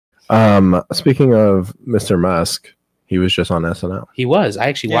Speaking of Mr. Musk, he was just on SNL. He was. I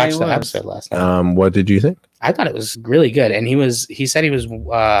actually watched the episode last night. What did you think? I thought it was really good. And he said he was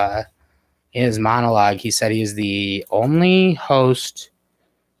in his monologue, he said he is the only host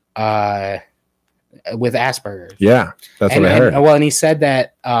with Asperger's. Yeah, that's what I heard. And he said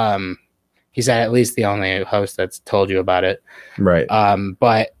that he said at least the only host that's told you about it. Right.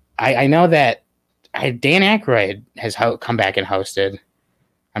 But I know that Dan Aykroyd has come back and hosted,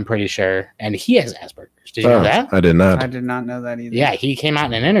 I'm pretty sure, and he has Asperger's. Did you know that? I did not. I did not know that either. Yeah, he came out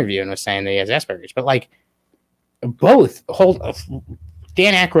in an interview and was saying that he has Asperger's. But like, both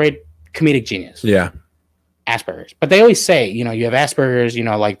Dan Aykroyd, comedic genius. Yeah. Asperger's. But they always say, you have Asperger's,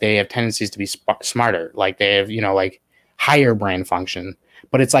 like they have tendencies to be smarter, like they have, like higher brain function.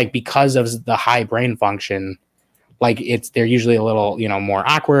 But it's like because of the high brain function, like they're usually a little, more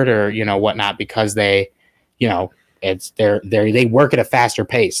awkward or, whatnot because they, they work at a faster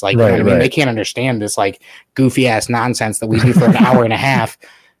pace. Like, right, They can't understand this like goofy ass nonsense that we do for an hour and a half,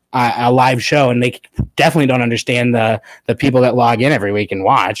 a live show. And they definitely don't understand the people that log in every week and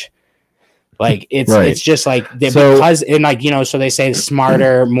watch. Like it's just like so they say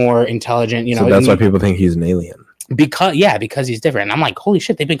smarter, more intelligent, So that's why people think he's an alien. Because he's different. And I'm like, holy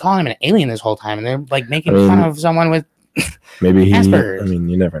shit, they've been calling him an alien this whole time, and they're like making fun of someone with maybe Asperger's. I mean,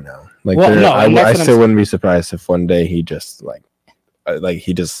 you never know. Like, I still wouldn't be surprised if one day he just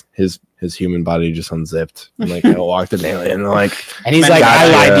his human body just unzipped and like walked an alien and he's like, I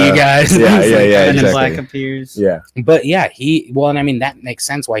lied to you guys. Yeah, and exactly. Black appears. Yeah, but yeah, and I mean that makes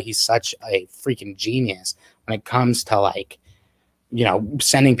sense why he's such a freaking genius when it comes to like,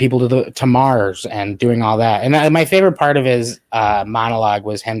 sending people to Mars and doing all that. And my favorite part of his monologue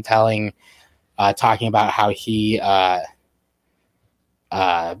was him talking about how he's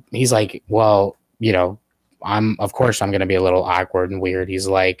like, well, of course I'm going to be a little awkward and weird. He's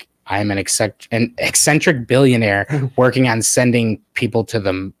like, I'm an eccentric billionaire working on sending people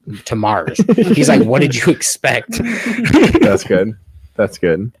to Mars. He's like, what did you expect? That's good.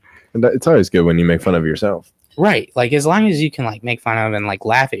 And it's always good when you make fun of yourself. Right. Like, as long as you can like make fun of and like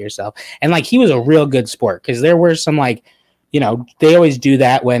laugh at yourself. And like, he was a real good sport because there were some like, they always do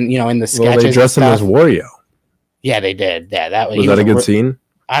that when, in the sketches. Well, they dressed him as Wario. Yeah, they did. Yeah, was that a good scene?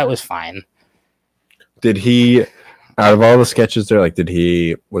 It was fine. Did he, out of all the sketches there, like,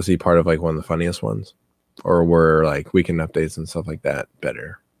 was he part of like one of the funniest ones? Or were like Weekend Updates and stuff like that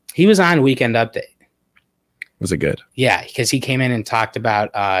better? He was on Weekend Update. Was it good? Yeah, because he came in and talked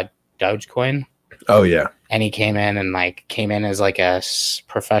about Dogecoin. Oh, yeah. And he came in as like a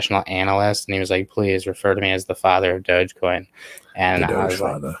professional analyst, and he was like, please refer to me as the father of Dogecoin. And I was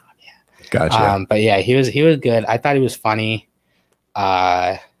like, yeah. Gotcha. But yeah, he was good. I thought he was funny.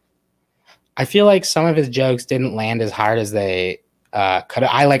 I feel like some of his jokes didn't land as hard as they could.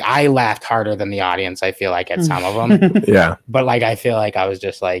 I laughed harder than the audience, I feel like, at some of them. Yeah. But like, I feel like I was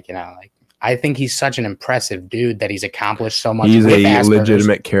just like, I think he's such an impressive dude that he's accomplished so much. He's a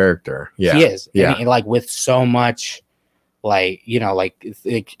legitimate character. Yeah, he is. Yeah, and like with so much, like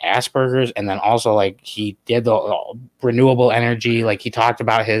Asperger's, and then also like he did the renewable energy. Like he talked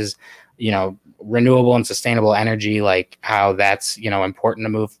about his, renewable and sustainable energy, like how that's important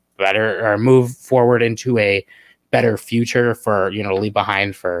to move forward into a better future for leave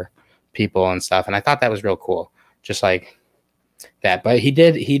behind for people and stuff. And I thought that was real cool. Just like that, but he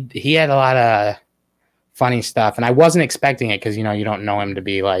had a lot of funny stuff, and I wasn't expecting it because you don't know him to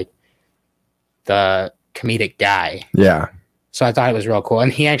be like the comedic guy. Yeah. So I thought it was real cool,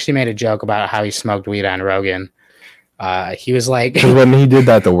 and he actually made a joke about how he smoked weed on Rogan. He was like, when he did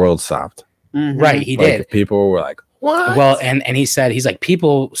that, the world stopped. Mm-hmm. Right, he did. People were like, what? Well, and he said, he's like,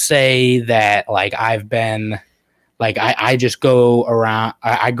 people say that like I've been. Like I just go around,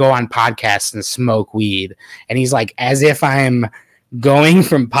 I go on podcasts and smoke weed. And he's like, as if I'm going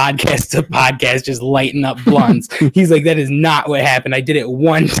from podcast to podcast, just lighting up blunts. He's like, that is not what happened. I did it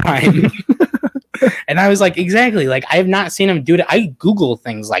one time. And I was like, exactly. Like, I have not seen him do it. I Google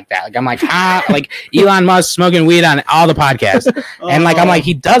things like that. Like, I'm like, like Elon Musk smoking weed on all the podcasts. And like, I'm like,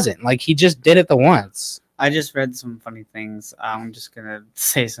 he doesn't. Like, he just did it the once. I just read some funny things. I'm just going to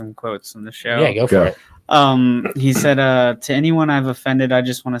say some quotes from the show. Yeah, go for it. He said, to anyone I've offended, I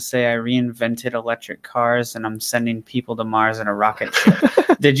just want to say I reinvented electric cars and I'm sending people to Mars in a rocket ship.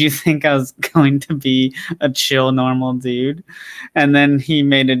 Did you think I was going to be a chill, normal dude? And then he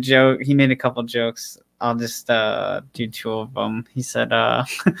made a joke. He made a couple jokes. I'll just do two of them. He said,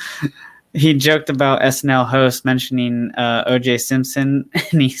 he joked about SNL host mentioning O.J. Simpson,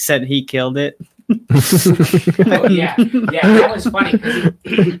 and he said he killed it. Oh, yeah, that was funny.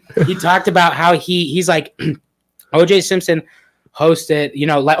 He talked about how he's like, O.J. Simpson hosted, you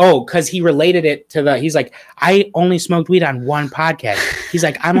know, like, because he related it to he's like, I only smoked weed on one podcast. He's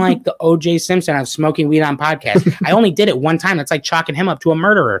like, I'm like the OJ Simpson of smoking weed on podcasts. I only did it one time. That's like chalking him up to a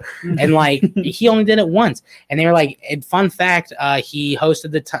murderer. And like, he only did it once. And they were like, and fun fact, he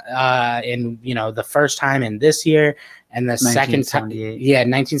hosted in, you know, the first time in this year and the second time,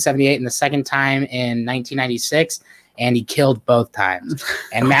 1978, and the second time in 1996. And he killed both times.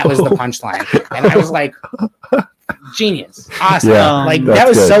 And that was the punchline. And I was like, genius. Awesome. Yeah, like that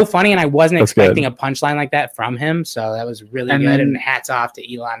was good. So funny. And I wasn't expecting a punchline like that from him. So that was really good. And hats off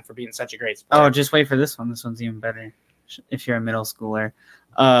to Elon for being such a great sport. Oh, just wait for this one. This one's even better. If you're a middle schooler.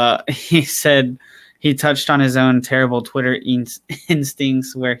 He said he touched on his own terrible Twitter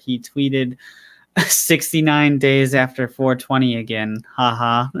instincts where he tweeted 69 days after 420 again.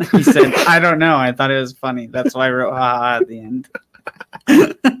 Haha. He said, I don't know. I thought it was funny. That's why I wrote haha at the end.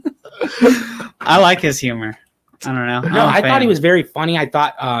 I like his humor. I don't know. No, I thought he was very funny. I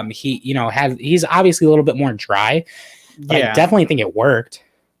thought he, you know, he's obviously a little bit more dry. Yeah. I definitely think it worked.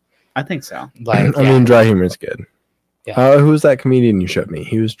 I think so. Like, I mean, dry humor is good. Yeah. Who's that comedian you showed me?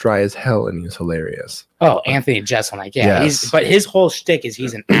 He was dry as hell and he was hilarious. Oh, Anthony Jeselnik. Yeah. Yes. But his whole shtick is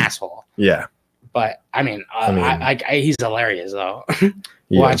he's an asshole. Yeah. But I mean, he's hilarious though.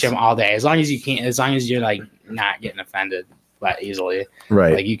 Watch him all day. As long as you can't, as long as you're like not getting offended that easily.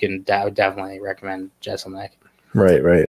 Right. Like you can, I would definitely recommend Jeselnik. Right.